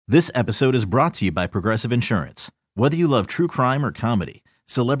This episode is brought to you by Progressive Insurance. Whether you love true crime or comedy,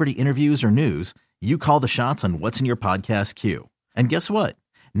 celebrity interviews or news, you call the shots on what's in your podcast queue. And guess what?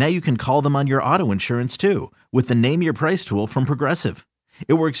 Now you can call them on your auto insurance too with the Name Your Price tool from Progressive.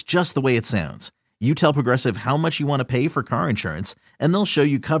 It works just the way it sounds. You tell Progressive how much you want to pay for car insurance, and they'll show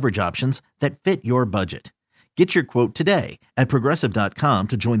you coverage options that fit your budget. Get your quote today at Progressive.com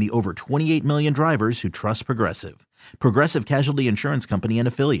to join the over 28 million drivers who trust Progressive. Progressive Casualty Insurance Company and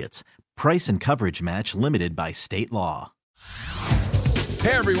Affiliates. Price and coverage match limited by state law.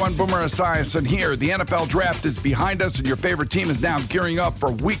 Hey everyone, Boomer Esiason here. The NFL Draft is behind us and your favorite team is now gearing up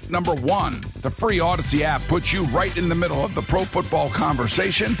for week number 1. The free Odyssey app puts you right in the middle of the pro football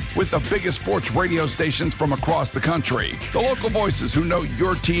conversation with the biggest sports radio stations from across the country. The local voices who know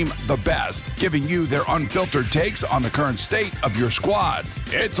your team the best, giving you their unfiltered takes on the current state of your squad.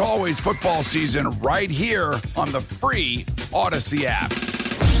 It's always football season right here on the free Odyssey app.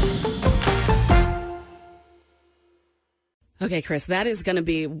 Okay, Chris, that is going to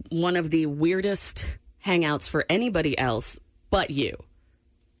be one of the weirdest hangouts for anybody else but you.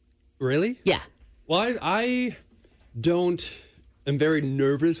 Really? Yeah. Well, I am very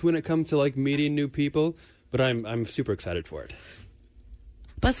nervous when it comes to like meeting new people, but I'm super excited for it.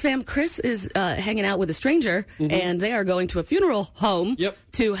 BuzzFam, Chris is hanging out with a stranger, and they are going to a funeral home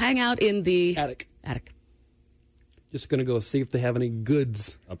to hang out in the attic. Just going to go see if they have any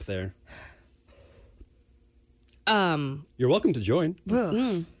goods up there. You're welcome to join.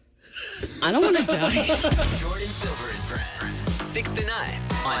 I don't want to die. Jordan Silver and Friends, 6 to 9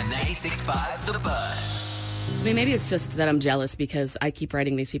 on 96.5 The Buzz. I mean, maybe it's just that I'm jealous because I keep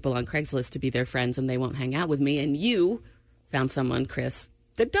writing these people on Craigslist to be their friends and they won't hang out with me. And you found someone, Chris,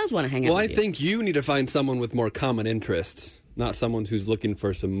 that does want to hang out with you. Well, I think you need to find someone with more common interests, not someone who's looking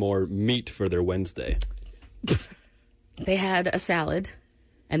for some more meat for their Wednesday. They had a salad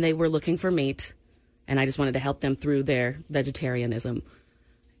and they were looking for meat. And I just wanted to help them through their vegetarianism.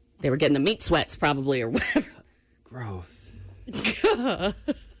 They were getting the meat sweats probably or whatever. Gross. The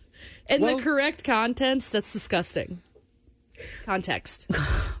correct contents, that's disgusting. Context.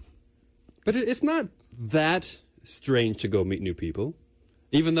 But it's not that strange to go meet new people.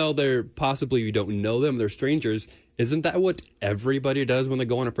 Even though they're possibly, you don't know them, they're strangers. Isn't that what everybody does when they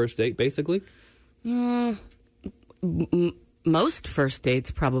go on a first date, basically? Most first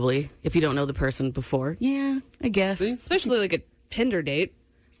dates, probably, if you don't know the person before. Yeah, I guess. See? Especially like a Tinder date.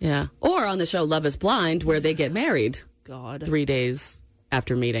 Yeah. Or on the show Love is Blind, where they get married. God. 3 days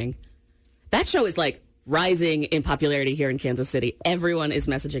after meeting. That show is like rising in popularity here in Kansas City. Everyone is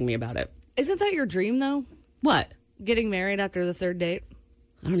messaging me about it. Isn't that your dream, though? What? Getting married after the 3rd date?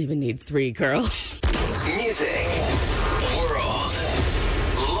 I don't even need 3, girl. Music, world,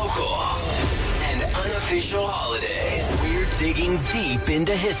 local, and unofficial holidays. We're digging deep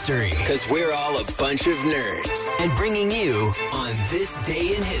into history because we're all a bunch of nerds and bringing you on This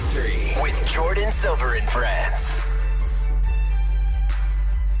Day in History with Jordan Silver and Friends.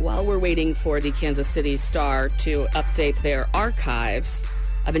 While we're waiting for the Kansas City Star to update their archives,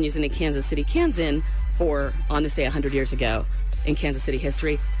 I've been using the Kansas City Kansan for On This Day 100 years ago in Kansas City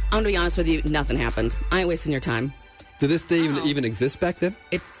history. I'm going to be honest with you, nothing happened. I ain't wasting your time. Did this day even exist back then?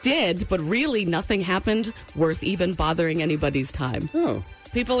 It did, but really nothing happened worth even bothering anybody's time. Oh.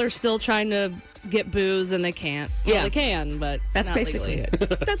 People are still trying to get booze and they can't. Well, Yeah. they can, but That's not basically legally.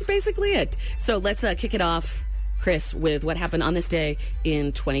 it. That's basically it. So let's kick it off, Chris, with what happened on this day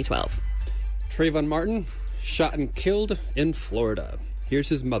in 2012. Trayvon Martin shot and killed in Florida. Here's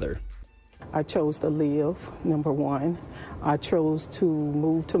his mother. I chose to live, number one. I chose to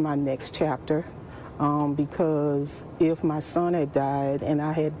move to my next chapter because if my son had died and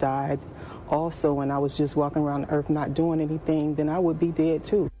I had died also and I was just walking around the earth not doing anything, then I would be dead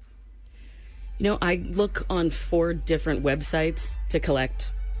too. You know, I look on 4 different websites to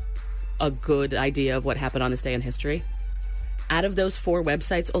collect a good idea of what happened on this day in history. Out of those 4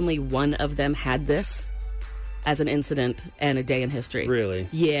 websites, only one of them had this as an incident and a day in history. Really?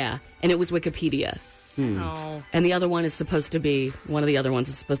 Yeah. And it was Wikipedia. Oh. And the other one is supposed to be, one of the other ones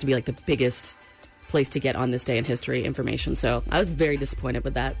is supposed to be like the biggest place to get on this day in history information. So I was very disappointed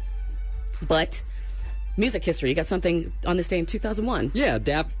with that. But music history, you got something on this day in 2001. Yeah,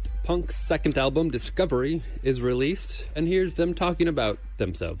 Daft Punk's second album, Discovery, is released, and here's them talking about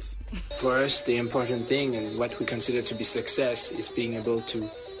themselves. For us, the important thing and what we consider to be success is being able to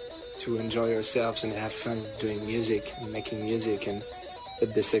enjoy ourselves and have fun doing music and making music, and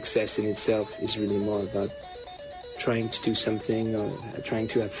but the success in itself is really more about trying to do something or trying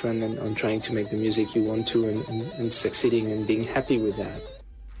to have fun and on trying to make the music you want to and succeeding and being happy with that.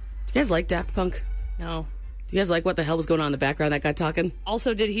 Do you guys like Daft Punk? No. Do you guys like what the hell was going on in the background? That guy talking?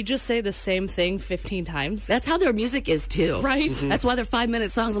 Also, did he just say the same thing 15 times? That's how their music is too. Right. That's why they're 5-minute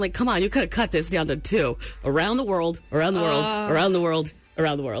songs. I'm like, come on, you could have cut this down to 2. Around the world, around the world, around the world,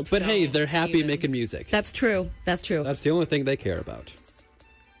 around the world. But hey, they're happy making music. That's true. That's true. That's the only thing they care about.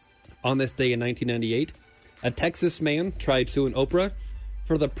 On this day in 1998, a Texas man tried suing Oprah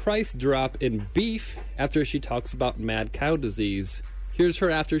for the price drop in beef after she talks about mad cow disease. Here's her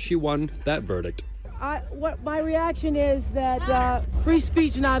after she won that verdict. What my reaction is that free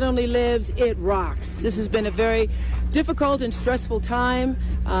speech not only lives, it rocks. This has been a very difficult and stressful time.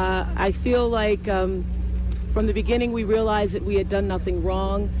 I feel like from the beginning we realized that we had done nothing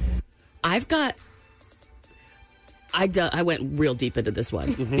wrong. I went real deep into this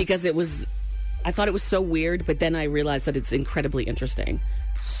one because I thought it was so weird, but then I realized that it's incredibly interesting.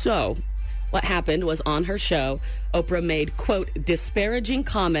 So what happened was on her show, Oprah made, quote, disparaging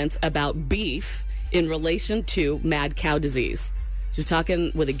comments about beef in relation to mad cow disease. She was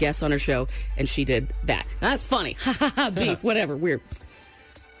talking with a guest on her show, and she did that. Now, that's funny. Ha ha ha, beef, whatever, weird.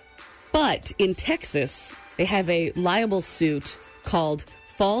 But in Texas, they have a liable suit called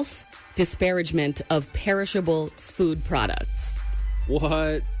false disparagement of perishable food products.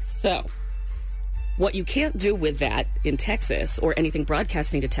 What? So, what you can't do with that in Texas or anything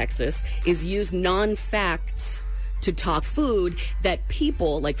broadcasting to Texas is use non-facts to talk food that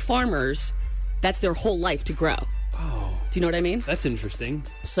people, like farmers, that's their whole life to grow. Oh. Do you know what I mean? That's interesting.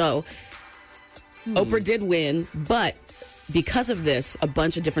 So, Oprah did win, but because of this, a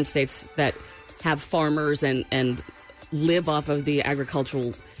bunch of different states that have farmers and live off of the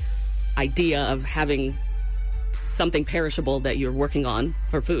agricultural idea of having something perishable that you're working on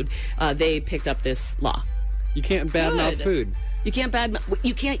for food, they picked up this law. You can't badmouth food.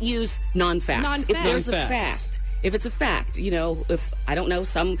 You can't use non-facts. If there's a fact, if it's a fact, if, I don't know,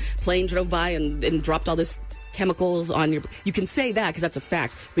 some plane drove by and dropped all this chemicals on you can say that because that's a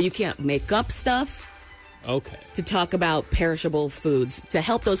fact, but you can't make up stuff. Okay. To talk about perishable foods to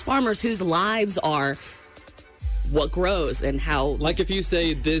help those farmers whose lives are what grows and how. Like if you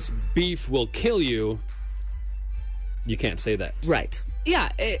say this beef will kill you, you can't say that. Right. Yeah,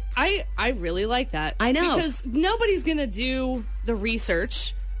 I really like that. I know. Because nobody's going to do the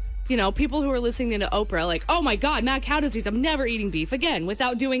research. People who are listening to Oprah, like, oh my God, mad cow disease, I'm never eating beef again,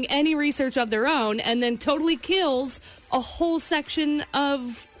 without doing any research of their own, and then totally kills a whole section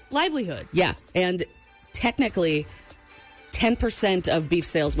of livelihood. Yeah, and technically 10% of beef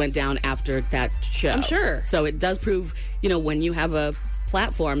sales went down after that show. I'm sure. So it does prove, when you have a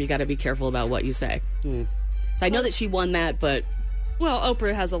platform, you got to be careful about what you say. So I know that she won that, but... Well,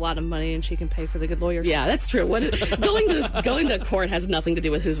 Oprah has a lot of money and she can pay for the good lawyers. Yeah, that's true. Going to court has nothing to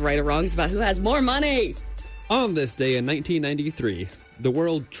do with who's right or wrong. It's about who has more money. On this day in 1993, the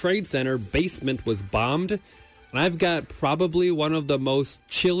World Trade Center basement was bombed. And I've got probably one of the most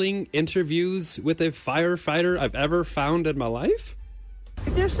chilling interviews with a firefighter I've ever found in my life.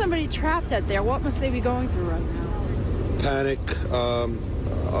 If there's somebody trapped out there, what must they be going through right now? Panic,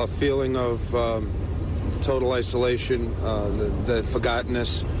 a feeling of total isolation, the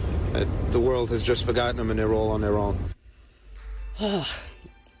forgottenness. The world has just forgotten them and they're all on their own.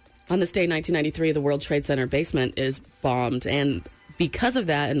 On this day, 1993, the World Trade Center basement is bombed. And because of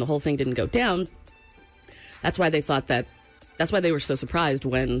that, and the whole thing didn't go down, that's why they were so surprised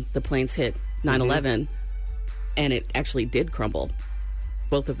when the planes hit 9/11 and it actually did crumble.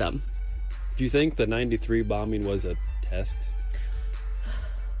 Both of them. Do you think the 93 bombing was a test?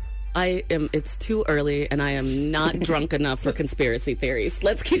 It's too early and I am not drunk enough for conspiracy theories.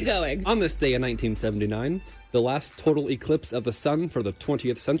 Let's keep going. On this day in 1979, the last total eclipse of the sun for the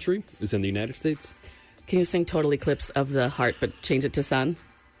 20th century is in the United States. Can you sing Total Eclipse of the Heart but change it to sun?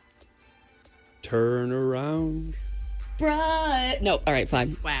 Turn around. Bright. No, all right,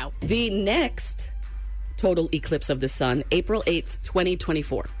 fine. Wow. The next total eclipse of the sun, April 8th,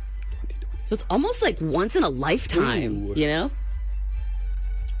 2024. So it's almost like once in a lifetime, Ooh.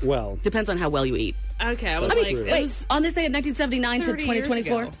 Well. Depends on how well you eat. Okay, on this day in 1979 to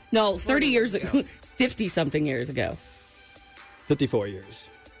 2024? No, 30 years ago. 50-something years ago. 54 years.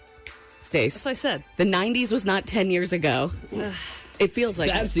 Stace. That's what I said. The 90s was not 10 years ago. It feels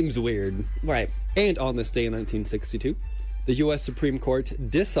like that seems weird. Right. And on this day in 1962, the U.S. Supreme Court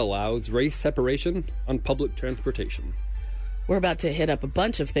disallows race separation on public transportation. We're about to hit up a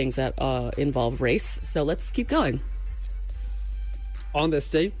bunch of things that involve race, so let's keep going. On this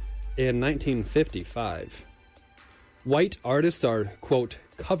day, in 1955, white artists are, quote,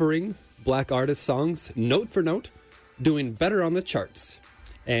 covering black artist songs note for note, doing better on the charts.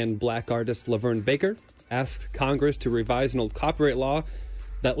 And black artist Laverne Baker asks Congress to revise an old copyright law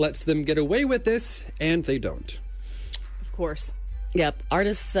that lets them get away with this, and they don't. Of course. Yep.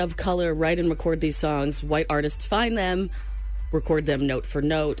 Artists of color write and record these songs. White artists find them, record them note for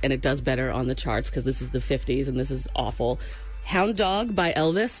note, and it does better on the charts because this is the 50s and this is awful. Hound Dog by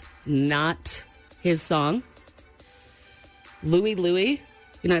Elvis, not his song. Louie Louie,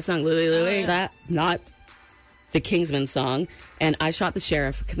 you know that song, Louie Louie? That, not the Kingsman song. And I Shot the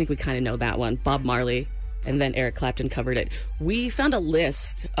Sheriff, I think we kind of know that one. Bob Marley, and then Eric Clapton covered it. We found a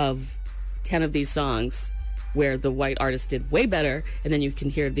list of 10 of these songs where the white artist did way better, and then you can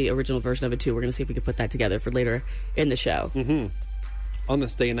hear the original version of it too. We're going to see if we can put that together for later in the show. Mm-hmm. On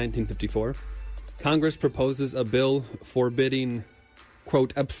this day in 1954, Congress proposes a bill forbidding,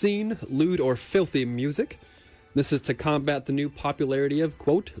 quote, obscene, lewd, or filthy music. This is to combat the new popularity of,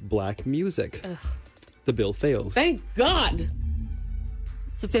 quote, black music. Ugh. The bill fails. Thank God.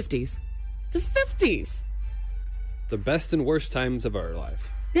 It's the 50s. It's the 50s. The best and worst times of our life.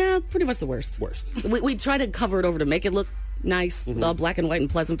 Yeah, pretty much the worst. Worst. We tried to cover it over to make it look nice with all black and white in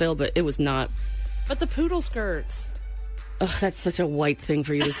Pleasantville, but it was not. But the poodle skirts. Oh, that's such a white thing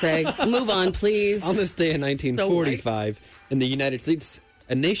for you to say. Move on, please. On this day in 1945, in the United States,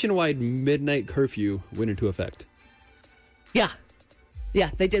 a nationwide midnight curfew went into effect. Yeah,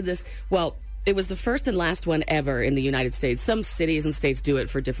 they did this. Well, it was the first and last one ever in the United States. Some cities and states do it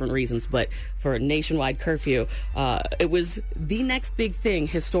for different reasons, but for a nationwide curfew, it was the next big thing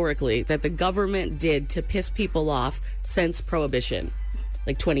historically that the government did to piss people off since Prohibition,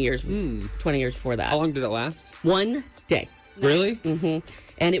 like 20 years before that. How long did it last? 1 day. Really? Mm-hmm.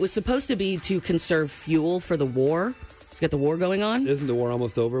 And it was supposed to be to conserve fuel for the war, to get the war going on. Isn't the war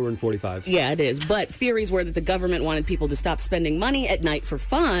almost over? We're in 45. Yeah, it is. But theories were that the government wanted people to stop spending money at night for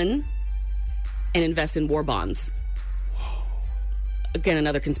fun and invest in war bonds. Whoa. Again,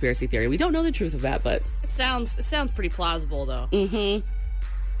 another conspiracy theory. We don't know the truth of that, but It sounds pretty plausible, though.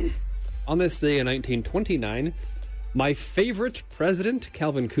 Mm-hmm. On this day in 1929, my favorite president,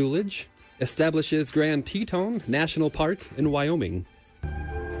 Calvin Coolidge, establishes Grand Teton National Park in Wyoming.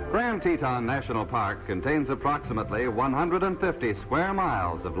 Grand Teton National Park contains approximately 150 square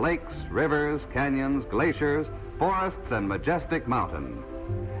miles of lakes, rivers, canyons, glaciers, forests, and majestic mountains.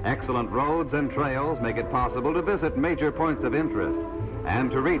 Excellent roads and trails make it possible to visit major points of interest and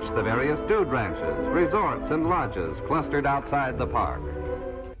to reach the various dude ranches, resorts, and lodges clustered outside the park.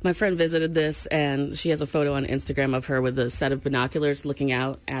 my friend visited this, and she has a photo on Instagram of her with a set of binoculars looking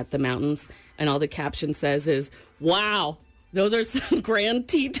out at the mountains, and all the caption says is, "Wow, those are some Grand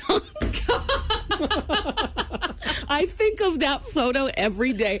Tetons." I think of that photo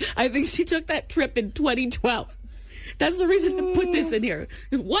every day. I think she took that trip in 2012. That's the reason to put this in here.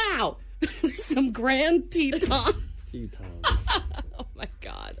 Wow, there's some Grand Tetons. Oh my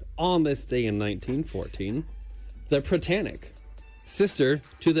God. On this day in 1914, the Britannic, sister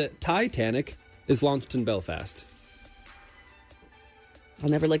to the Titanic, is launched in Belfast. I'll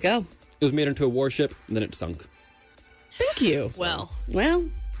never let go. It was made into a warship, and then it sunk. Thank you. Well,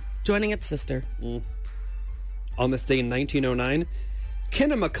 joining its sister. On this day in 1909,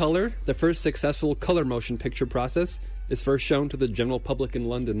 Kinemacolor, the first successful color motion picture process, is first shown to the general public in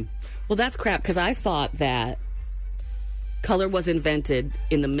London. Well, that's crap, because I thought that color was invented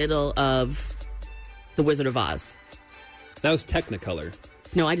in the middle of The Wizard of Oz. That was Technicolor.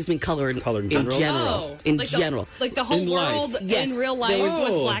 No, I just mean color in general. Oh, In like general. The whole world in real life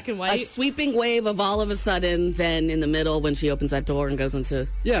was black and white. A sweeping wave of all of a sudden, then in the middle when she opens that door and goes into...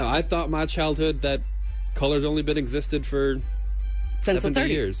 Yeah, I thought my childhood that color's only been existed for Since the 70 30s.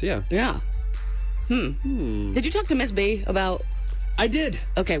 years. Yeah. Yeah. Did you talk to Miss B about... I did.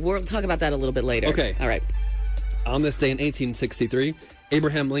 Okay, we'll talk about that a little bit later. Okay. All right. On this day in 1863,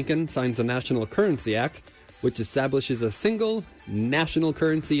 Abraham Lincoln signs the National Currency Act, which establishes a single national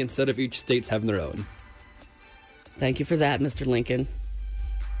currency instead of each state's having their own. Thank you for that, Mr. Lincoln.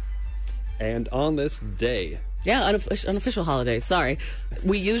 And on this day... Yeah, unofficial holidays. Sorry.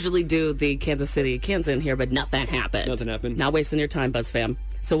 We usually do the Kansas City, Kansas in here, but nothing happened. Nothing happened. Not wasting your time, Buzz fam.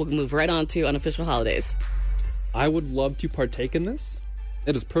 So we'll move right on to unofficial holidays. I would love to partake in this.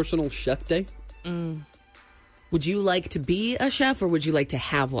 It is Personal Chef Day. Would you like to be a chef, or would you like to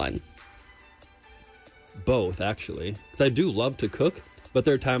have one? Both, actually. Because I do love to cook, but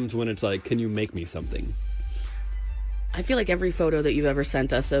there are times when it's like, can you make me something? I feel like every photo that you've ever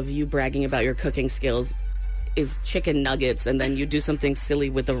sent us of you bragging about your cooking skills is chicken nuggets, and then you do something silly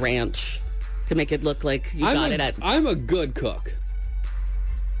with the ranch to make it look like you got it at... I'm a good cook.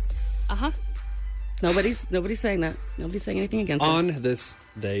 Uh-huh. Nobody's saying that. Nobody's saying anything against it. On this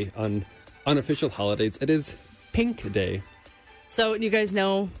day, on unofficial holidays, it is Pink Day. So, you guys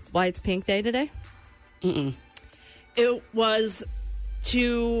know why it's Pink Day today? Mm-mm. It was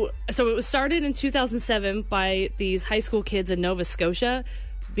So it was started in 2007 by these high school kids in Nova Scotia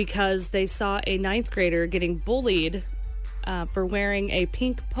because they saw a 9th grader getting bullied for wearing a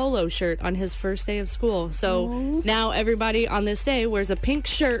pink polo shirt on his first day of school. So now everybody on this day wears a pink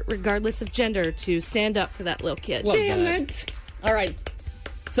shirt regardless of gender to stand up for that little kid. Love Damn that. it. All right.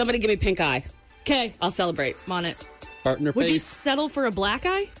 Somebody give me pink eye. Okay, I'll celebrate. I'm on it. Partner Would you face. settle for a black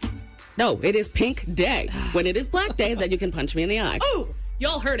eye? No, it is pink day. When it is black day, then you can punch me in the eye. Oh,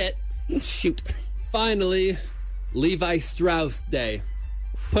 y'all heard it. Shoot. Finally, Levi Strauss Day.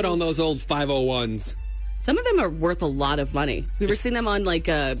 Put on those old 501s. Some of them are worth a lot of money. You ever seen them on like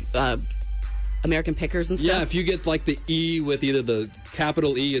American Pickers and stuff? Yeah, if you get like the E with either the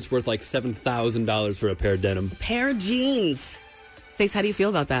capital E, it's worth like $7,000 for a pair of denim. Pair of jeans. Stace, how do you feel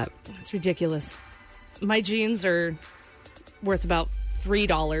about that? It's ridiculous. My jeans are worth about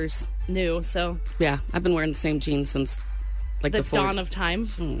 $3 new, so Yeah, I've been wearing the same jeans since like the the dawn of time.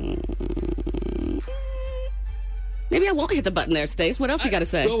 Maybe I won't hit the button there, Stace. What else you got to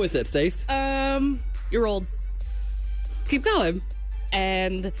say? Go with it, Stace. You're old. Keep going.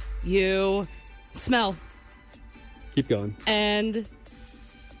 And you smell. Keep going. And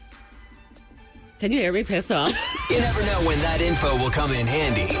Can you hear me pissed off? You never know when that info will come in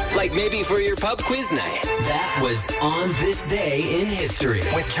handy. Like maybe for your pub quiz night. That was On This Day in History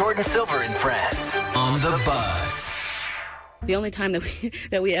with Jordan Silver and friends on the Buzz. The only time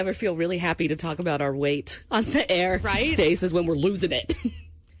that we ever feel really happy to talk about our weight on the air, Right? Stace, is when we're losing it.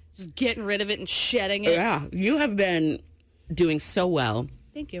 just getting rid of it and shedding it. Yeah, you have been doing so well.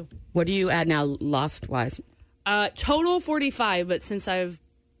 Thank you. What are you at now, lost-wise? Total 45, but since I've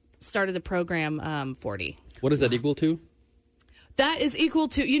started the program, 40. What does that equal to? That is equal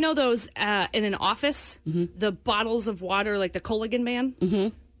to, you know those in an office, Mm-hmm. the bottles of water, like the Culligan man?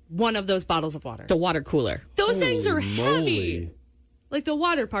 Mm-hmm. One of those bottles of water. The water cooler. Those things are Holy heavy. moly. Like the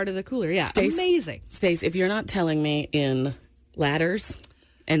water part of the cooler. Yeah, Stace, amazing. Stace, if you're not telling me in ladders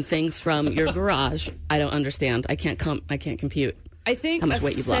and things from your garage, I don't understand. I can't compute. I think how much a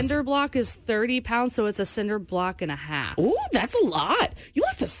weight you've lost. cinder block is 30 pounds, so it's a cinder block and a half. Ooh, that's a lot. You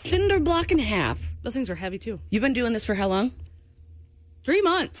lost a cinder block and a half. Those things are heavy, too. You've been doing this for how long? 3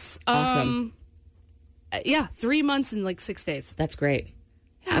 months. Awesome. Yeah, 3 months and like 6 days. That's great.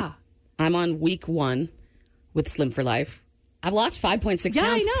 Yeah. I'm on week 1 with Slim for Life. I've lost 5.6 Yeah, I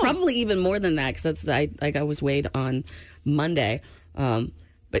pounds. know. Probably even more than that because I was weighed on Monday.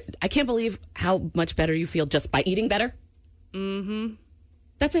 But I can't believe how much better you feel just by eating better. Mm-hmm.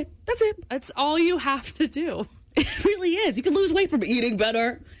 That's it. That's all you have to do. It really is. You can lose weight from eating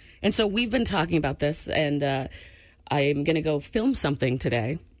better. And so we've been talking about this, and I'm going to go film something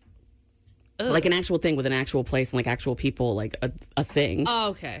today. Like an actual thing with an actual place and like actual people, like a thing. Oh,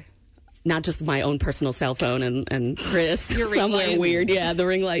 okay. Not just my own personal cell phone and Chris Your ring somewhere light. weird. Yeah, the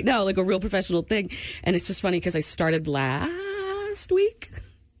ring light. No, like a real professional thing. And it's just funny because I started last week.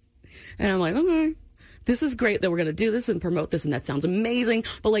 And I'm like, okay, this is great that we're going to do this and promote this. And that sounds amazing.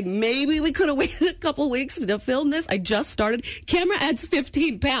 But like maybe we could have waited a couple weeks to film this. I just started. Camera adds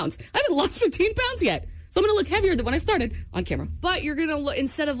 15 pounds. I haven't lost 15 pounds yet. So I'm going to look heavier than when I started on camera. But you're going to look,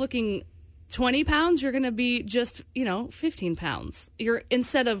 instead of looking 20 pounds, you're going to be just, 15 pounds. You're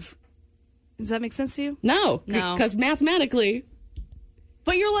instead of, does that make sense to you? No, No. because mathematically,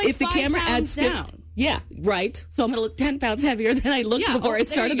 But you're like if the 5 camera pounds adds down. 50, yeah, right. So I'm going to look 10 pounds heavier than I looked before I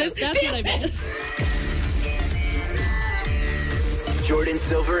started there you this. go. That's Damn what I it. meant. Jordan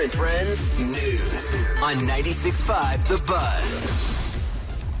Silver and Friends News on 96.5 The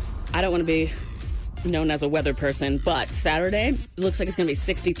Buzz. I don't want to be known as a weather person, but Saturday it looks like it's going to be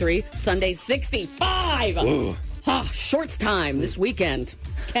 63. Sunday, 65. Shorts time this weekend.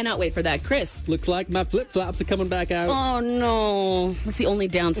 Cannot wait for that. Chris. Looks like my flip-flops are coming back out. Oh, no. That's the only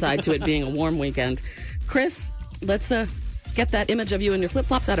downside to it being a warm weekend. Chris, let's get that image of you and your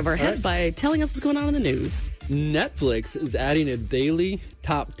flip-flops out of our head by telling us what's going on in the news. Netflix is adding a daily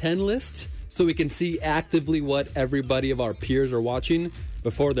top 10 list so we can see actively what everybody of our peers are watching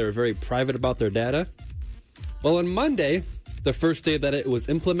before they're very private about their data. Well, on Monday, the first day that it was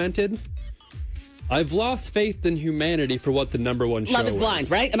implemented, I've lost faith in humanity for what the number one show Love is Blind,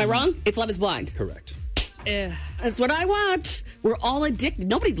 right? Am I wrong? It's Love is Blind. Correct. That's what I watch. We're all addicted.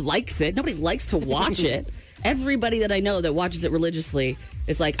 Nobody likes it. Nobody likes to watch it. Everybody that I know that watches it religiously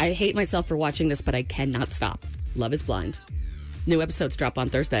is like, I hate myself for watching this, but I cannot stop. Love is Blind. New episodes drop on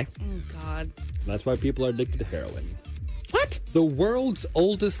Thursday. Oh, God. That's why people are addicted to heroin. What? The world's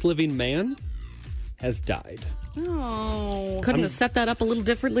oldest living man has died. Oh. Couldn't have set that up a little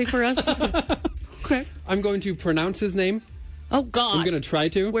differently for us? Okay. I'm going to pronounce his name. Oh, God. I'm going to try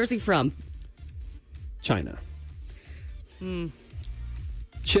to. Where's he from? China.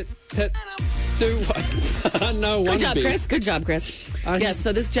 Chit, tet, two, one. No, Good one job, beat. Chris. Good job, Chris. Yes,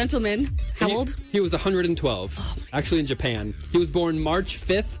 so this gentleman, how old? He was 112, actually in Japan. He was born March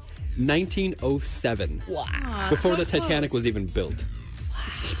 5th, 1907. Wow. Before so the Titanic close. was even built.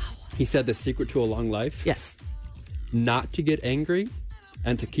 Wow. He said the secret to a long life? Yes. Not to get angry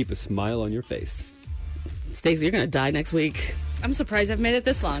and to keep a smile on your face. Stacey, you're going to die next week. I'm surprised I've made it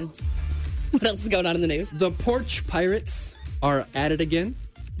this long. What else is going on in the news? The Porch Pirates are at it again.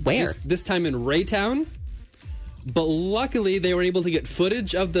 Where? This time in Raytown. But luckily, they were able to get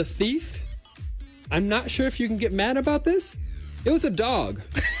footage of the thief. I'm not sure if you can get mad about this. It was a dog.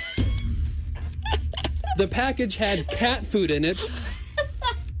 The package had cat food in it.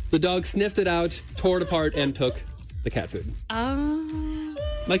 The dog sniffed it out, tore it apart, and took the cat food.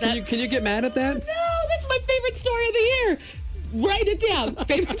 Like, can you get mad at that? No, that's my favorite story of the year. Write it down.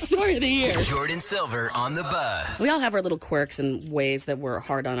 Favorite story of the year. Jordan Silver on the bus. We all have our little quirks and ways that we're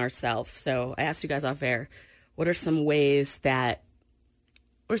hard on ourselves. So I asked you guys off air, what are some like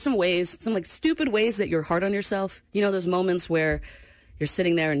stupid ways that you're hard on yourself? You know, those moments where you're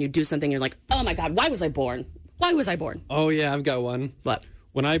sitting there and you do something, you're like, oh my God, why was I born? Why was I born? Oh, yeah, I've got one. What?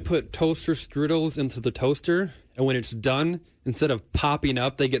 When I put toaster strudels into the toaster, and when it's done, instead of popping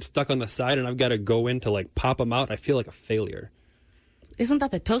up, they get stuck on the side, and I've got to go in to, like, pop them out. I feel like a failure. Isn't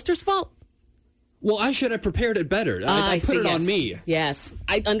that the toaster's fault? Well, I should have prepared it better. I put it on me. Yes,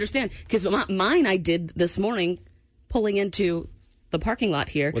 I understand. Because mine I did this morning pulling into the parking lot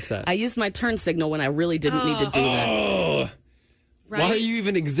here. What's that? I used my turn signal when I really didn't need to do that. Oh! Right? Why are you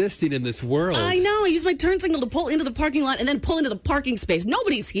even existing in this world? I know. I used my turn signal to pull into the parking lot and then pull into the parking space.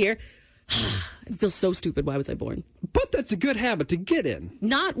 Nobody's here. I feel so stupid. Why was I born? But that's a good habit to get in.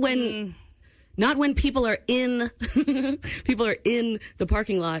 Not when people are in the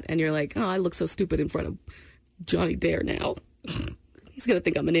parking lot and you're like, oh, I look so stupid in front of Johnny Dare now. He's gonna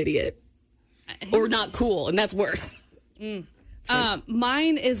think I'm an idiot or not cool, and that's worse.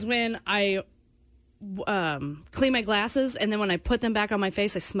 Mine is when I clean my glasses, and then when I put them back on my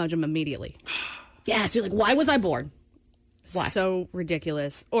face, I smudge them immediately. Yes, you're like, why was I born? Why? So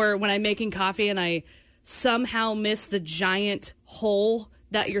ridiculous. Or when I'm making coffee and I somehow miss the giant hole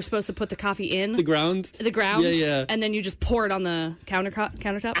that you're supposed to put the coffee in. The ground? The ground. Yeah. And then you just pour it on the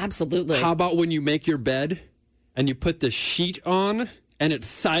countertop. Absolutely. How about when you make your bed and you put the sheet on and it's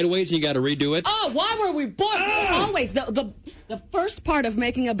sideways and you got to redo it? Oh, why were we born? Always. The first part of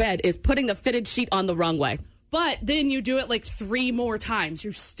making a bed is putting the fitted sheet on the wrong way. But then you do it like 3 more times.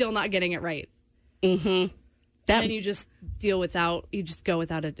 You're still not getting it right. Mm-hmm. And then you just go without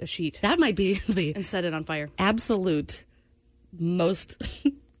a sheet. That might be and set it on fire. Absolute the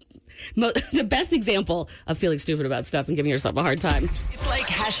best example of feeling stupid about stuff and giving yourself a hard time. It's like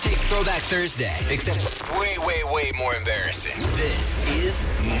hashtag Throwback Thursday, except way, way, way more embarrassing. This is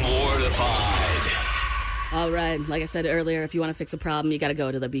Mortified. All right. Like I said earlier, if you want to fix a problem, you got to go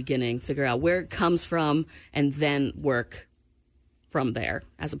to the beginning, figure out where it comes from, and then work from there,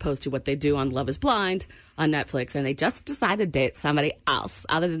 as opposed to what they do on Love is Blind on Netflix, and they just decide to date somebody else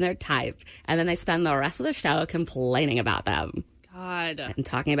other than their type, and then they spend the rest of the show complaining about them. God. And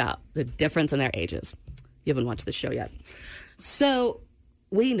talking about the difference in their ages. You haven't watched the show yet. So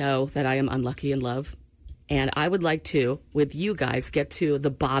we know that I am unlucky in love, and I would like to, with you guys, get to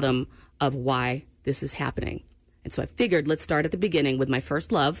the bottom of why this is happening. And so I figured let's start at the beginning with my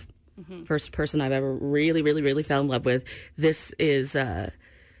first love. First person I've ever really, really, really fell in love with. This is in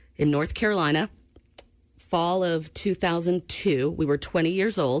North Carolina, fall of 2002. We were 20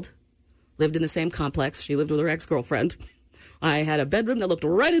 years old, lived in the same complex. She lived with her ex-girlfriend. I had a bedroom that looked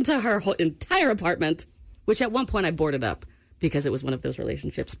right into her whole entire apartment, which at one point I boarded up because it was one of those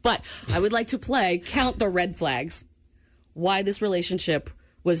relationships. But I would like to play Count the Red Flags, why this relationship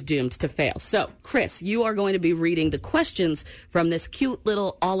was doomed to fail. So, Chris, you are going to be reading the questions from this cute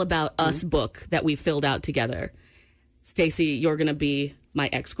little All About Us book that we filled out together. Stacey, you're going to be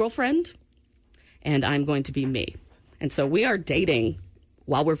my ex-girlfriend, and I'm going to be me. And so we are dating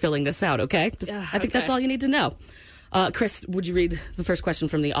while we're filling this out, okay? I think that's all you need to know. Chris, would you read the first question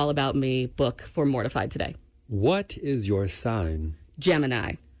from the All About Me book for Mortified today? What is your sign?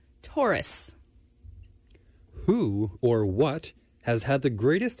 Gemini. Taurus. Who or what has had the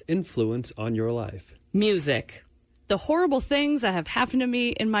greatest influence on your life? Music. The horrible things that have happened to me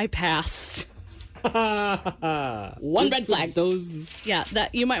in my past. One red flag. Yeah,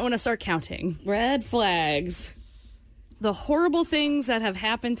 that you might want to start counting. Red flags. The horrible things that have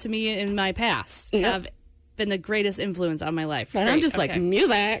happened to me in my past have been the greatest influence on my life. And I'm just like,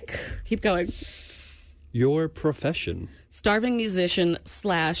 music. Keep going. Your profession. Starving musician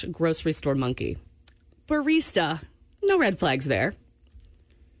 / grocery store monkey. Barista. No red flags there.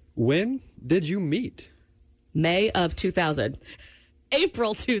 When did you meet? May of 2000.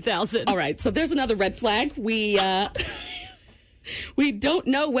 April 2000. All right, so there's another red flag. We don't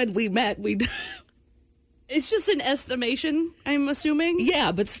know when we met. It's just an estimation, I'm assuming.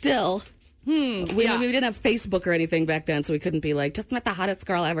 Yeah, but still. We didn't have Facebook or anything back then, so we couldn't be like, just met the hottest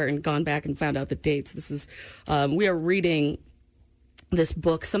girl ever and gone back and found out the dates. This is, we are reading this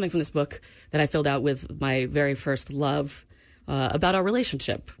book, something from this book that I filled out with my very first love about our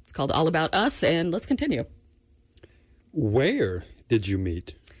relationship. It's called All About Us, and let's continue. Where did you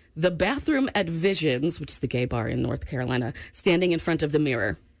meet? The bathroom at Visions, which is the gay bar in North Carolina, standing in front of the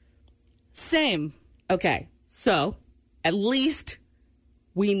mirror. Same. Okay, so at least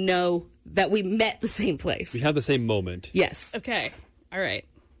we know that we met the same place. We had the same moment. Yes. Okay. All right.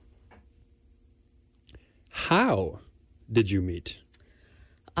 How did you meet?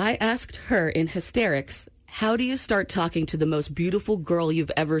 I asked her in hysterics, how do you start talking to the most beautiful girl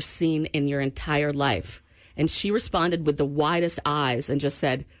you've ever seen in your entire life? And she responded with the widest eyes and just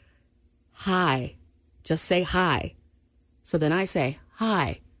said, hi. Just say hi. So then I say,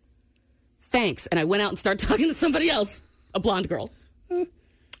 hi. Thanks. And I went out and started talking to somebody else, a blonde girl.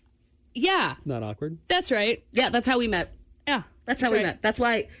 Yeah. Not awkward. That's right. Yeah, that's how we met. Yeah. That's how we met. That's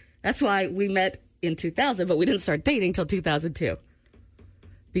why we met in 2000, but we didn't start dating till 2002.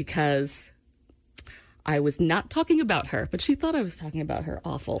 Because I was not talking about her, but she thought I was talking about her.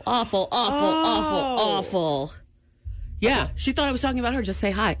 Awful. Yeah, she thought I was talking about her. Just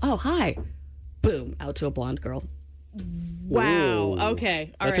say hi. Oh, hi. Boom, out to a blonde girl. Wow. Ooh.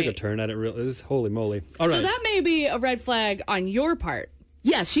 Okay. All I right. took a turn. I didn't realize. Holy moly. All right. So that may be a red flag on your part.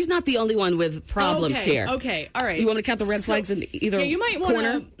 Yeah, she's not the only one with problems here. Okay. All right. You want me to count the red flags in either you might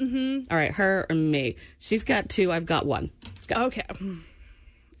corner? Want to. All right, her and me. She's got 2. I've got 1. Let's go. Okay.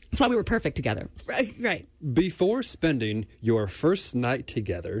 That's why we were perfect together. Right. Before spending your first night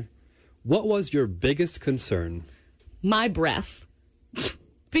together, what was your biggest concern? My breath.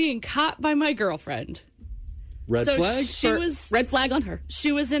 Being caught by my girlfriend. Red flag? Red flag on her.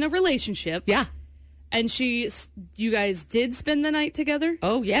 She was in a relationship. Yeah. And you guys did spend the night together?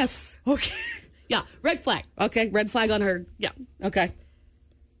 Oh, yes. Okay. Yeah, red flag. Okay, red flag on her. Yeah. Okay.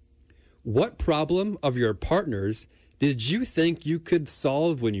 What problem of your partner's did you think you could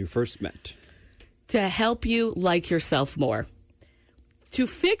solve when you first met? To help you like yourself more. To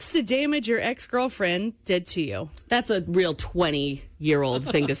fix the damage your ex-girlfriend did to you. That's a real 20-year-old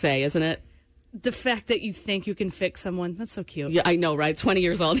thing to say, isn't it? The fact that you think you can fix someone, that's so cute. Yeah, I know, right? 20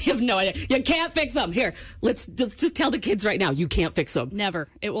 years old. You have no idea. You can't fix them. Here, let's just tell the kids right now, you can't fix them. Never.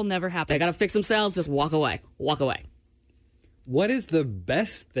 It will never happen. They got to fix themselves. Just walk away. Walk away. What is the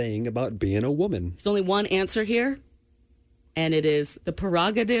best thing about being a woman? There's only one answer here, and it is the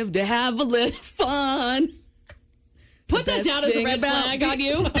prerogative to have a little fun. Put that down as a red flag on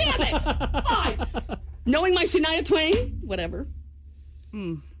you. Damn it! Fine. Knowing my Shania Twain, whatever.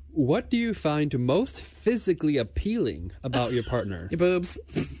 What do you find most physically appealing about your partner? Your boobs.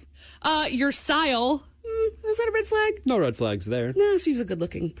 Your style. Is that a red flag? No red flags there. No, she was a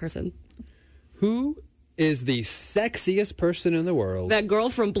good-looking person. Who is the sexiest person in the world? That girl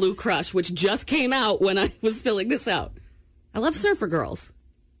from Blue Crush, which just came out when I was filling this out. I love Surfer Girls.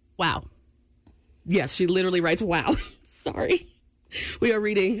 Wow. Yes, she literally writes, wow. Sorry. We are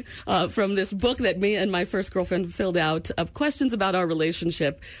reading from this book that me and my first girlfriend filled out of questions about our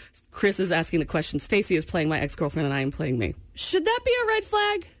relationship. Chris is asking the question. Stacy is playing my ex-girlfriend and I am playing me. Should that be a red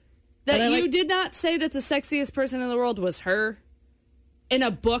flag? That you did not say that the sexiest person in the world was her in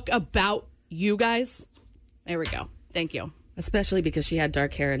a book about you guys? There we go. Thank you. Especially because she had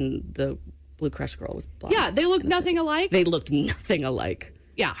dark hair and the Blue Crush girl was blonde. Yeah, they looked nothing alike. They looked nothing alike.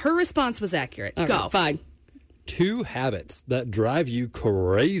 Yeah, her response was accurate. All Go. right, fine. 2 habits that drive you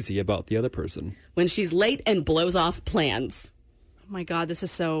crazy about the other person. When she's late and blows off plans. Oh my God, this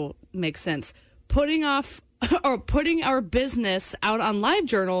is so makes sense. Putting our business out on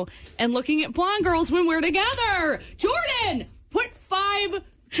LiveJournal and looking at blonde girls when we're together. Jordan, put 5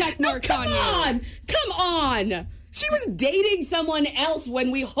 check marks on you. Come on. She was dating someone else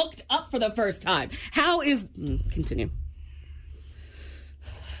when we hooked up for the first time. How is... continue.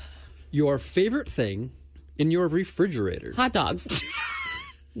 Your favorite thing in your refrigerator? Hot dogs.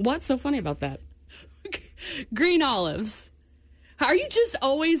 What's so funny about that? Green olives. Are you just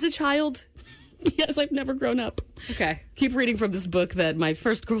always a child? Yes, I've never grown up. Okay. Keep reading from this book that my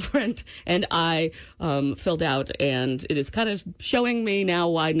first girlfriend and I filled out, and it is kind of showing me now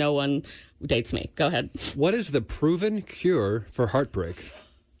why no one dates me. Go ahead. What is the proven cure for heartbreak?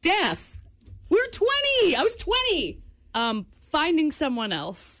 Death. We're 20. I was 20. Finding someone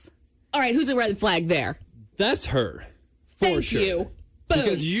else. All right, who's a red flag there? That's her. For Thank sure. you. Boom.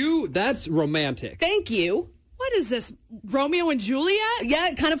 Because that's romantic. Thank you. What is this, Romeo and Juliet? Yeah,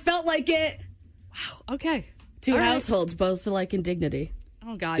 it kind of felt like it. Wow, okay. Two All right. households, both alike in dignity.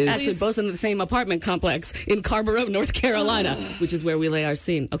 Oh, God. Actually, both in the same apartment complex in Carborough, North Carolina, which is where we lay our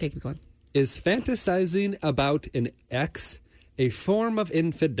scene. Okay, keep going. Is fantasizing about an ex a form of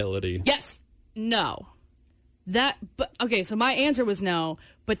infidelity? Yes. No. Okay, so my answer was no,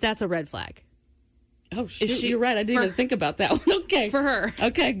 but that's a red flag. Oh, shit, you're right. I didn't even think about that one. Okay. For her.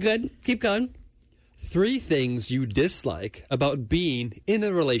 Okay, good. Keep going. 3 things you dislike about being in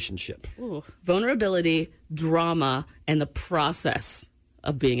a relationship. Ooh. Vulnerability, drama, and the process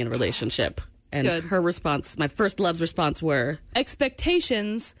of being in a relationship. And good. Her response, my first love's response were...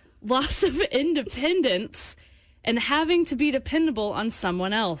 expectations, loss of independence, and having to be dependable on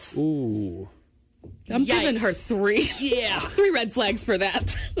someone else. Ooh. I'm giving her 3. Yeah. 3 red flags for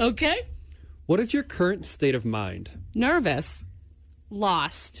that. Okay? What is your current state of mind? Nervous.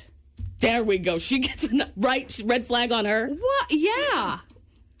 Lost. There we go. She gets right red flag on her. What? Yeah.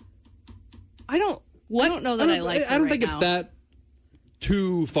 I don't know that I like her I don't right think it's now. that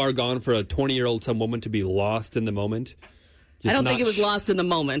too far gone for a 20-year-old some woman to be lost in the moment. I don't think it was lost in the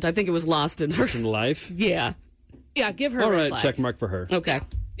moment. I think it was lost in her in life. Yeah. Yeah, give her All a red right, flag. check mark for her. Okay.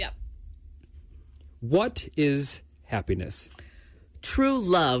 Yep. What is happiness? True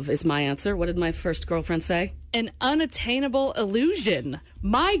love is my answer. What did my first girlfriend say? An unattainable illusion.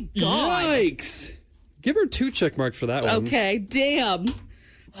 My God. Yikes. Give her 2 check marks for that one. Okay, damn.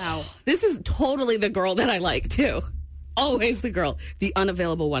 Wow. This is totally the girl that I like, too. Always the girl. The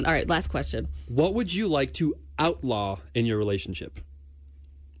unavailable one. All right, last question. What would you like to outlaw in your relationship?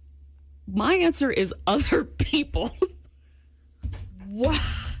 My answer is other people. What?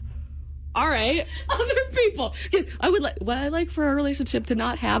 All right. Other people. Yes, I would like what I like for a relationship to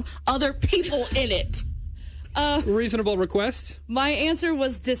not have other people in it. Reasonable request? My answer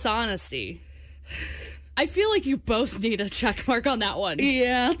was dishonesty. I feel like you both need a check mark on that one.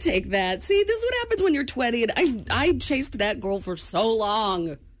 Yeah, I'll take that. See, this is what happens when you're 20, and I chased that girl for so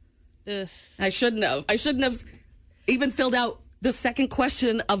long. Ugh. I shouldn't have. I shouldn't have even filled out the second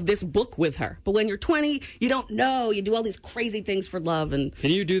question of this book with her. But when you're 20, you don't know. You do all these crazy things for love. And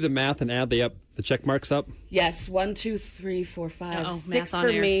Can you do the math and add the check marks up? yes, 1, 2, 3, 4, 5, Uh-oh, 6 math on for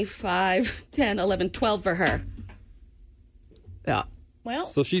air. me, 5, 10, 11, 12 for her. Yeah. Well,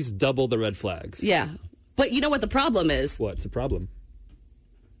 So she's double the red flags. Yeah. But you know what the problem is? What's the problem?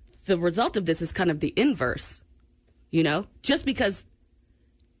 The result of this is kind of the inverse. You know? Just because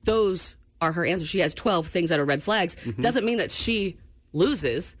those are her answers, she has 12 things that are red flags, doesn't mean that she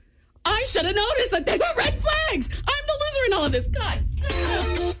loses. I should have noticed that they were red flags. I'm the loser in all of this. God.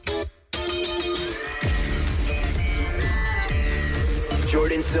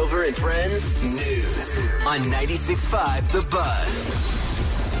 Jordan Silver and Friends News on 96.5 The Buzz.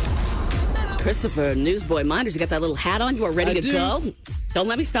 Christopher, Newsboy Minders, you got that little hat on? You are ready I to do. go? Don't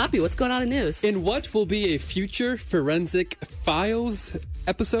let me stop you. What's going on in news? In what will be a future Forensic Files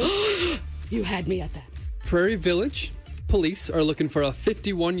episode, You had me at that. Prairie Village police are looking for a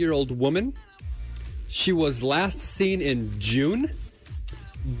 51-year-old woman. She was last seen in June,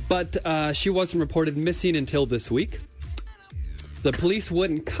 but she wasn't reported missing until this week. The police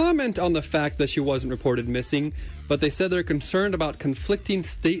wouldn't comment on the fact that she wasn't reported missing, but they said they're concerned about conflicting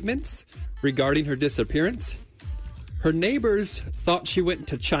statements regarding her disappearance. Her neighbors thought she went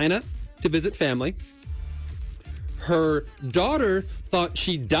to China to visit family. Her daughter thought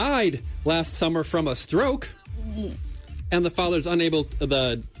she died last summer from a stroke. And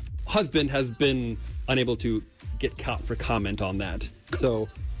the husband has been unable to get caught for comment on that. So,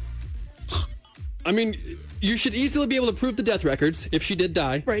 I mean, you should easily be able to prove the death records if she did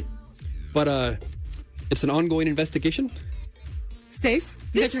die. Right. But it's an ongoing investigation. Stace,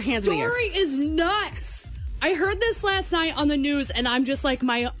 you got your hands in the air. story is nuts. I heard this last night on the news, and I'm just like,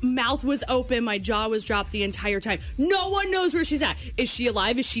 my mouth was open, my jaw was dropped the entire time. No one knows where she's at. Is she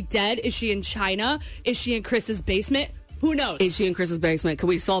alive? Is she dead? Is she in China? Is she in Chris's basement? Who knows? Is she in Chris's basement? Can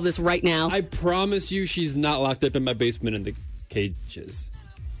we solve this right now? I promise you she's not locked up in my basement in the cages.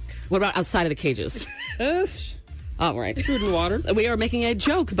 What about outside of the cages? All right. Food and water. We are making a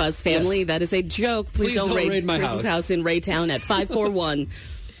joke, Buzz family. Yes. That is a joke. Please don't raid my Chris's house in Raytown at 541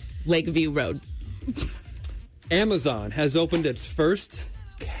 Lakeview Road. Amazon has opened its first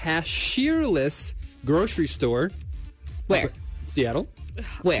cashierless grocery store. Where? Seattle.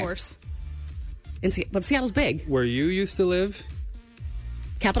 Where? Of course. But Seattle's big. Where you used to live?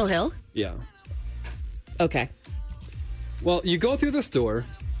 Capitol Hill? Yeah. Okay. Well, you go through the store,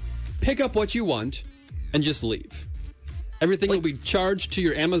 pick up what you want, and just leave. Everything will be charged to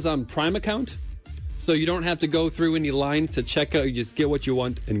your Amazon Prime account. So you don't have to go through any lines to check out. You just get what you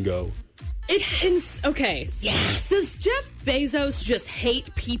want and go. Okay. Yes. Does Jeff Bezos just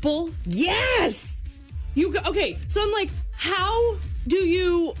hate people? Yes. Okay, so I'm like, how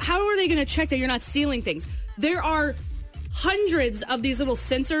are they going to check that you're not stealing things? There are hundreds of these little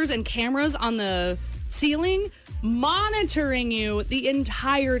sensors and cameras on the ceiling monitoring you the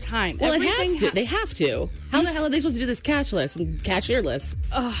entire time. Well, they have to. How the hell are they supposed to do this cashless and cashierless?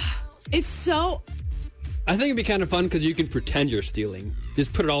 It's so... I think it'd be kind of fun because you can pretend you're stealing.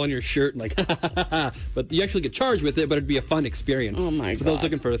 Just put it all in your shirt and but you actually get charged with it, but it'd be a fun experience. Oh my God. For those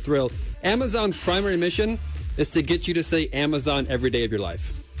looking for a thrill. Amazon's primary mission is to get you to say Amazon every day of your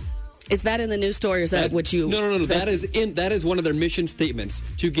life. Is that in the news story, or is that what you... No. That is one of their mission statements,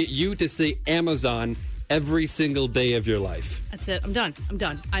 to get you to say Amazon every single day of your life. That's it. I'm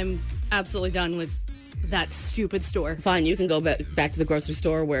done. I'm absolutely done with that stupid store. Fine, you can go back to the grocery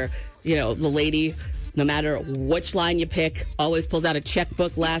store where, the lady, no matter which line you pick, always pulls out a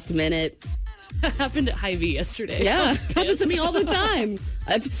checkbook last minute. That happened at Hy-Vee yesterday. Yeah, it happens to me all the time.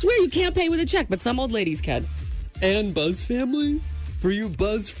 I swear you can't pay with a check, but some old ladies can. And Buzz family, for you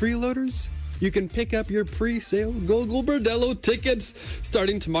Buzz freeloaders, you can pick up your pre-sale Gogol Bordello tickets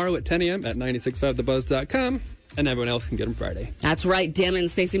starting tomorrow at 10 a.m. at 965thebuzz.com, and everyone else can get them Friday. That's right, damn it, and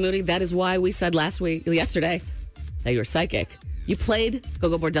Stacey Moody. That is why we said yesterday, that you were psychic. You played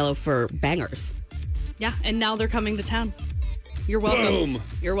Gogol Bordello for bangers. Yeah, and now they're coming to town. You're welcome. Boom.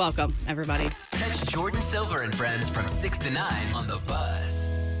 You're welcome, everybody. Catch Jordan Silver and friends from 6 to 9 on The Buzz.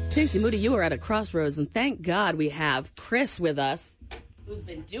 Stacey Moody, you are at a crossroads, and thank God we have Chris with us, who's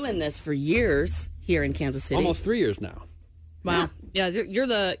been doing this for years here in Kansas City. Almost 3 years now. Wow. Yeah, you're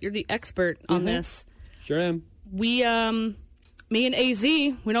the expert on this. Sure am. We, me and AZ,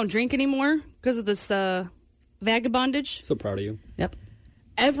 we don't drink anymore because of this vagabondage. So proud of you. Yep.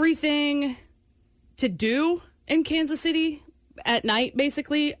 Everything to do in Kansas City at night,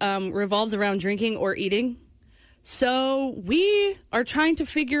 basically, revolves around drinking or eating. So we are trying to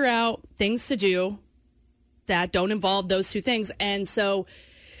figure out things to do that don't involve those two things. And so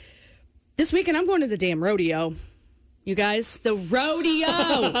this weekend, I'm going to the damn rodeo. You guys, the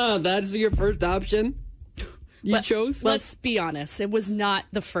rodeo. That's your first option you chose? Let's be honest. It was not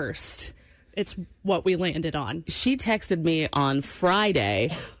the first. It's what we landed on. She texted me on Friday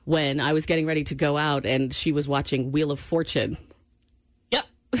when I was getting ready to go out, and she was watching Wheel of Fortune. Yep.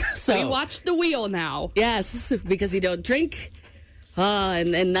 So we watched the wheel now. Yes, because you don't drink,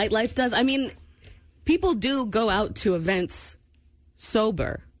 and nightlife does. I mean, people do go out to events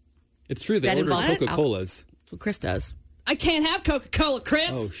sober. It's true. They order Coca-Colas. That's what Chris does. I can't have Coca-Cola,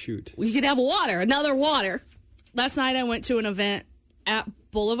 Chris. Oh, shoot. You could have another water. Last night I went to an event at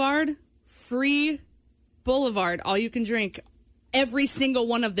Boulevard. Free Boulevard, all you can drink, every single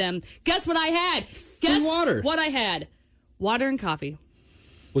one of them. Guess what I had? Guess water. What I had? Water and coffee.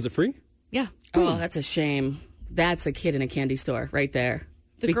 Was it free? Yeah. Oh, that's a shame. That's a kid in a candy store right there.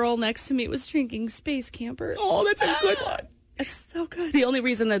 The girl next to me was drinking Space Camper. Oh, that's a good one. It's so good. The only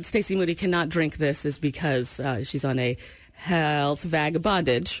reason that Stacey Moody cannot drink this is because she's on a health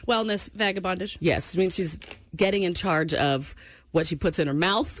vagabondage. Wellness vagabondage. Yes, it means she's getting in charge of what she puts in her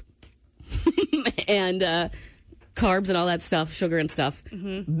mouth. And carbs and all that stuff, sugar and stuff.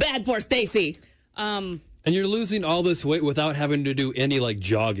 Mm-hmm. Bad for Stacey. And you're losing all this weight without having to do any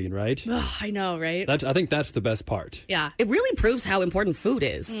jogging, right? Oh, I know, right? I think that's the best part. Yeah. It really proves how important food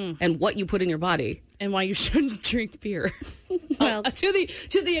is and what you put in your body. And why you shouldn't drink beer. Well, to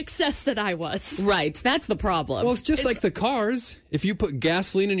the excess that I was. Right. That's the problem. Well, it's like the cars. If you put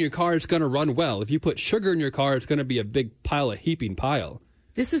gasoline in your car, it's going to run well. If you put sugar in your car, it's going to be a big heaping pile.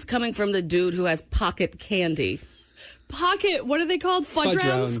 This is coming from the dude who has pocket candy. Pocket, what are they called? Fudge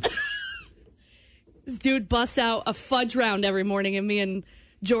rounds? This dude busts out a fudge round every morning, and me and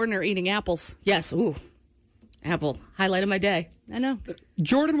Jordan are eating apples. Yes, ooh. Apple. Highlight of my day. I know.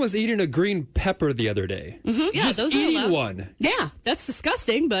 Jordan was eating a green pepper the other day. Mm-hmm. Yeah, just those are eating allowed. one. Yeah. That's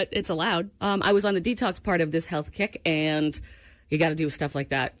disgusting, but it's allowed. I was on the detox part of this health kick, and you got to do stuff like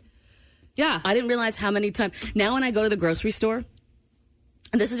that. Yeah. I didn't realize how many times. Now when I go to the grocery store,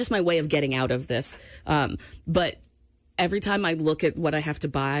 and this is just my way of getting out of this, but every time I look at what I have to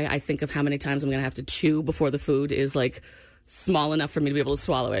buy, I think of how many times I'm going to have to chew before the food is small enough for me to be able to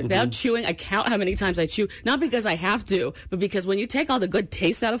swallow it. Mm-hmm. Without chewing, I count how many times I chew, not because I have to, but because when you take all the good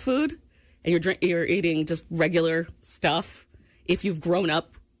taste out of food and you're eating just regular stuff, if you've grown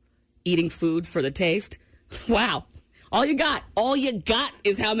up eating food for the taste, wow, all you got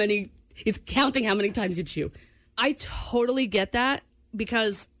is counting how many times you chew. I totally get that,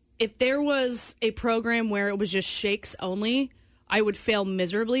 because if there was a program where it was just shakes only, I would fail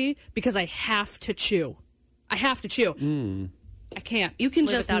miserably because I have to chew. I have to chew. I can't. You can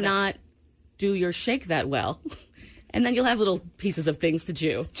live just without it. not do your shake that well. And then you'll have little pieces of things to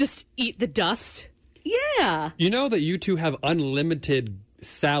chew. Just eat the dust. Yeah. You know that you two have unlimited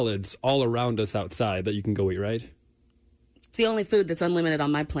salads all around us outside that you can go eat, right? It's the only food that's unlimited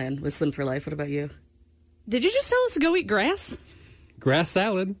on my plan with Slim for Life. What about you? Did you just tell us to go eat grass? Grass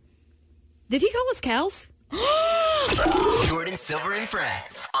salad. Did he call us cows? Jordan Silver and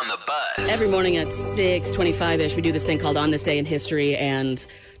Friends on the Buzz. Every morning at 6:25-ish, we do this thing called On This Day in History and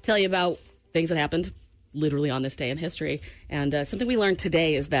tell you about things that happened literally on this day in history. And something we learned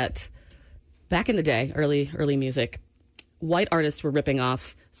today is that back in the day, early music, white artists were ripping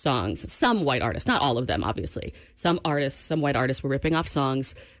off songs. Some white artists, not all of them, obviously. Some white artists were ripping off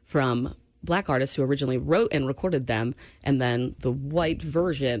songs from black artists who originally wrote and recorded them, and then the white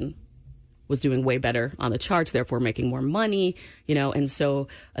version was doing way better on the charts, therefore making more money, and so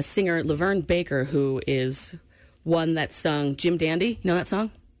a singer, Laverne Baker, who is one that sung Jim Dandy, you know that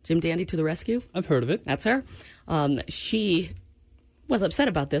song? Jim Dandy to the Rescue? I've heard of it. That's her. She was upset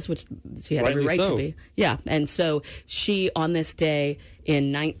about this, which she had every Rightly right so. to be. Yeah, and so she, on this day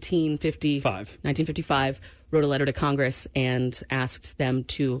in 1955, wrote a letter to Congress and asked them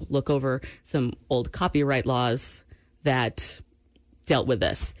to look over some old copyright laws that dealt with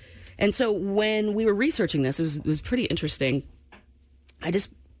this. And so when we were researching this, it was pretty interesting. I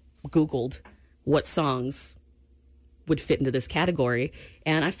just Googled what songs would fit into this category,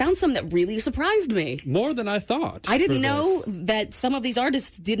 and I found some that really surprised me. More than I thought. I didn't know that some of these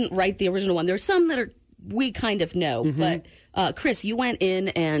artists didn't write the original one. There's some that we kind of know, but Chris, you went in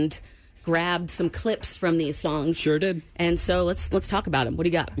and grabbed some clips from these songs. Sure did. And so let's talk about them. What do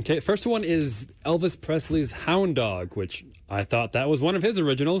you got? Okay, first one is Elvis Presley's Hound Dog, which I thought that was one of his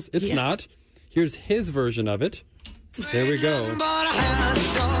originals. It's not. Here's his version of it. There we go.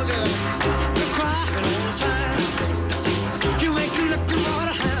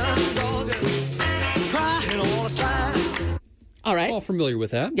 All right. All familiar with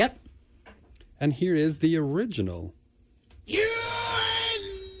that. Yep. And here is the original. You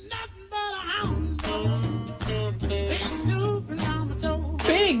ain't nothing but a hound dog. Been snooping on the door.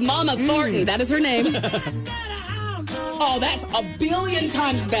 Big Mama Thornton. That is her name. Oh, that's a billion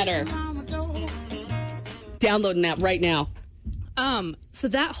times better. Downloading that right now. So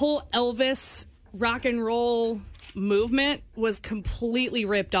that whole Elvis rock and roll movement was completely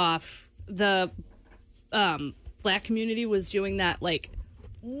ripped off. The black community was doing that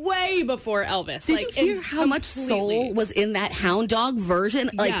way before Elvis. Did you hear how much soul was in that Hound Dog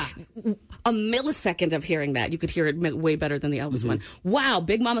version? A millisecond of hearing that, you could hear it way better than the Elvis one. Wow,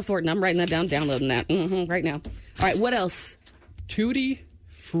 Big Mama Thornton. I'm writing that down, downloading that right now. All right, what else? Tutti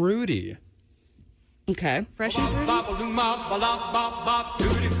Frutti. Okay. Fresh and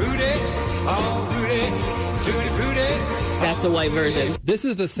fruity. That's the white version. This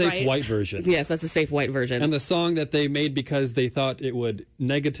is the safe Right. white version. Yes, that's a safe white version. And the song that they made because they thought it would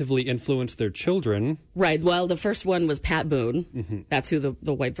negatively influence their children. Right. Well, the first one was Pat Boone. That's who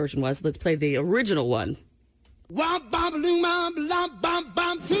the white version was. Let's play the original one. Womp bom loom bom bom bom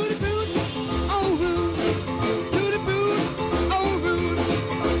bom to the boot. Oh rude. To the boot. Oh rude.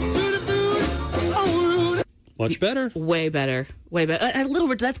 To the boot. Oh rude. Much better. Way better. Way better. Little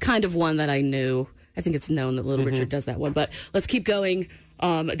Richard, that's kind of one that I knew. I think it's known that Little Richard does that one. But let's keep going.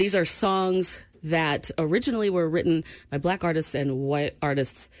 These are songs that originally were written by black artists, and white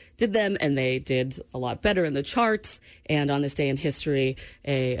artists did them, and they did a lot better in the charts. And on this day in history,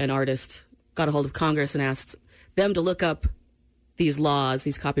 an artist got a hold of Congress and asked them to look up these laws,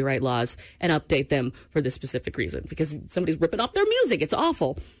 these copyright laws, and update them for this specific reason, because somebody's ripping off their music. It's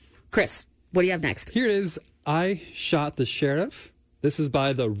awful. Chris, what do you have next? Here is I Shot the Sheriff. This is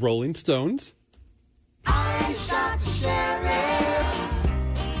by the Rolling Stones. I shot the sheriff,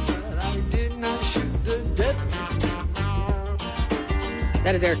 but I did not shoot the deputy.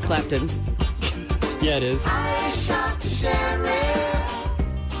 That is Eric Clapton. Yeah, it is. I shot the sheriff.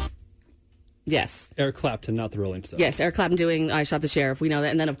 Yes. Eric Clapton, not the Rolling Stones. Yes, Eric Clapton doing I Shot the Sheriff. We know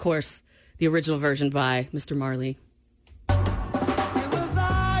that. And then, of course, the original version by Mr. Marley. It was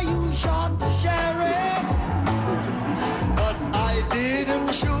I who shot the sheriff, but I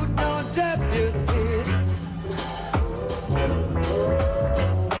didn't shoot no deputy.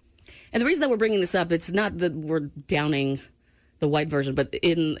 And the reason that we're bringing this up, it's not that we're downing the white version, but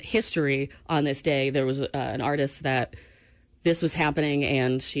in history on this day, there was an artist that this was happening,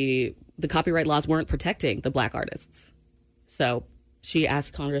 and the copyright laws weren't protecting the black artists. So she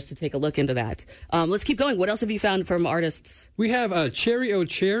asked Congress to take a look into that. Let's keep going. What else have you found from artists? We have Cherry O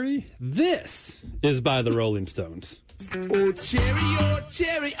Cherry. This is by the Rolling Stones. Oh,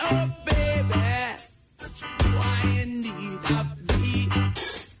 cherry, oh, baby. Why in need of thee?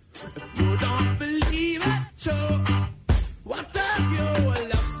 If you don't believe it, so what have you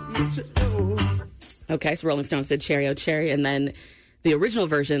left me to do? Okay, so Rolling Stones did Cherry Oh Cherry, and then the original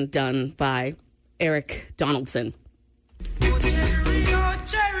version done by Eric Donaldson. Oh, cherry,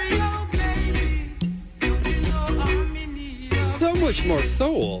 oh, baby. You know I'm in need of So much more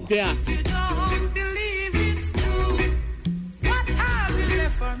soul. Yeah. If you don't believe it's true, what have you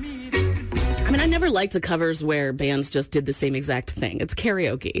left for me to do? I mean, I never liked the covers where bands just did the same exact thing. It's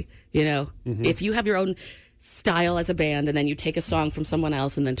karaoke, you know? If you have your own style as a band and then you take a song from someone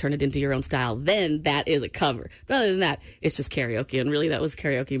else and then turn it into your own style, then that is a cover. But other than that, it's just karaoke. And really, that was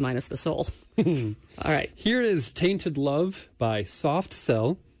karaoke minus the soul. All right. Here is Tainted Love by Soft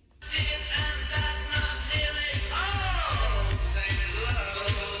Cell.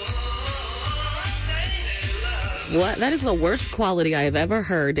 What? That is the worst quality I have ever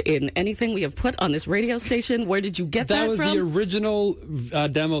heard in anything we have put on this radio station. Where did you get that That was from? the original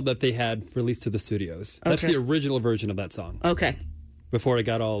demo that they had released to the studios. That's Okay. the original version of that song. Okay. Before it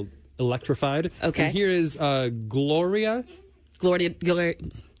got all electrified. Okay. And here is Gloria. Gloria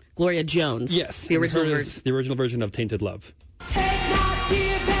Jones. Yes. The original and her version. is the original version of Tainted Love. Take not give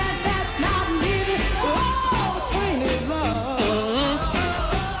and that's not living. Oh, tainted love.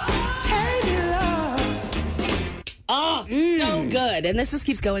 Tainted love. Oh, so good. And this just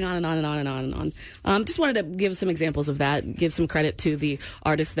keeps going on and on and on and on and on. Just wanted to give some examples of that, give some credit to the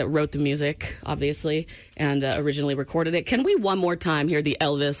artist that wrote the music, obviously, and originally recorded it. Can we one more time hear the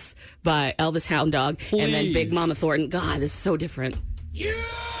Elvis by Elvis Hound Dog and then Big Please. Mama Thornton? God, this is so different. You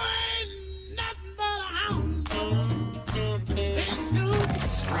ain't nothing but a hound dog. It's you.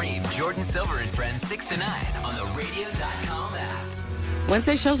 Stream Jordan Silver and Friends 6 to 9 on the radio.com app.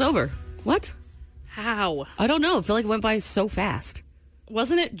 Wednesday show's over. What? How? I don't know. I feel like it went by so fast.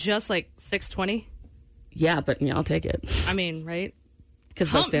 Wasn't it just like 6:20? Yeah, but I'll take it. I mean, right? Because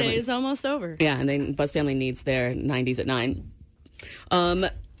Buzz Hump day Family. is almost over. Yeah, and then Buzz Family needs their 90s at 9.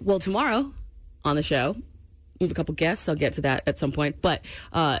 Well, tomorrow on the show, we have a couple guests. I'll get to that at some point. But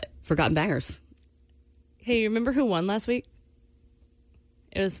Forgotten Bangers. Hey, you remember who won last week?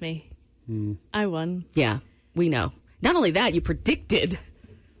 It was me. I won. Yeah, we know. Not only that, you predicted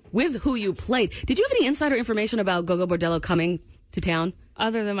with who you played. Did you have any insider information about Gogo Bordello coming to town?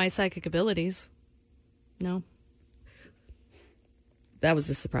 Other than my psychic abilities. No. That was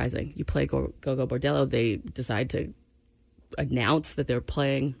just surprising. You play Gogo Bordello. They decide to announce that they're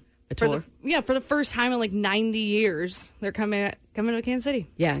playing a tour. For the first time in like 90 years, they're coming to Kansas City.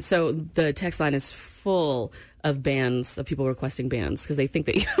 Yeah, so the text line is full of bands, of people requesting bands, because they think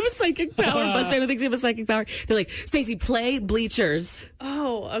that you have a psychic power. Buzz Family thinks you have a psychic power. They're like, Stacey, play Bleachers.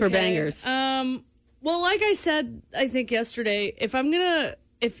 Oh, okay. For Bangers. Well, like I said, I think yesterday, if I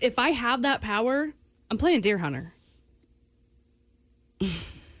have that power, I'm playing Deer Hunter.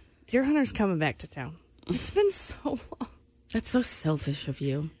 Deer Hunter's coming back to town. It's been so long. That's so selfish of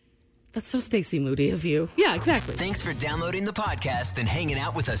you. That's so Stacey Moody of you. Yeah, exactly. Thanks for downloading the podcast and hanging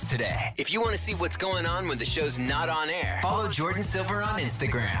out with us today. If you want to see what's going on when the show's not on air, follow Jordan Silver on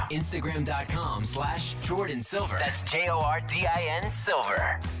Instagram. Instagram.com/Jordan Silver. That's JORDIN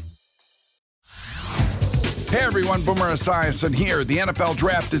Silver. Hey everyone, Boomer Esiason here. The NFL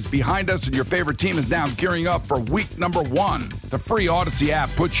draft is behind us and your favorite team is now gearing up for week number 1. The free Odyssey app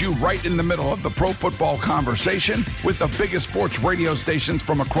puts you right in the middle of the pro football conversation with the biggest sports radio stations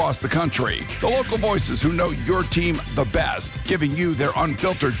from across the country. The local voices who know your team the best, giving you their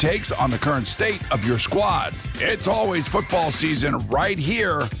unfiltered takes on the current state of your squad. It's always football season right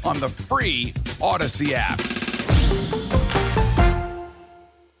here on the free Odyssey app.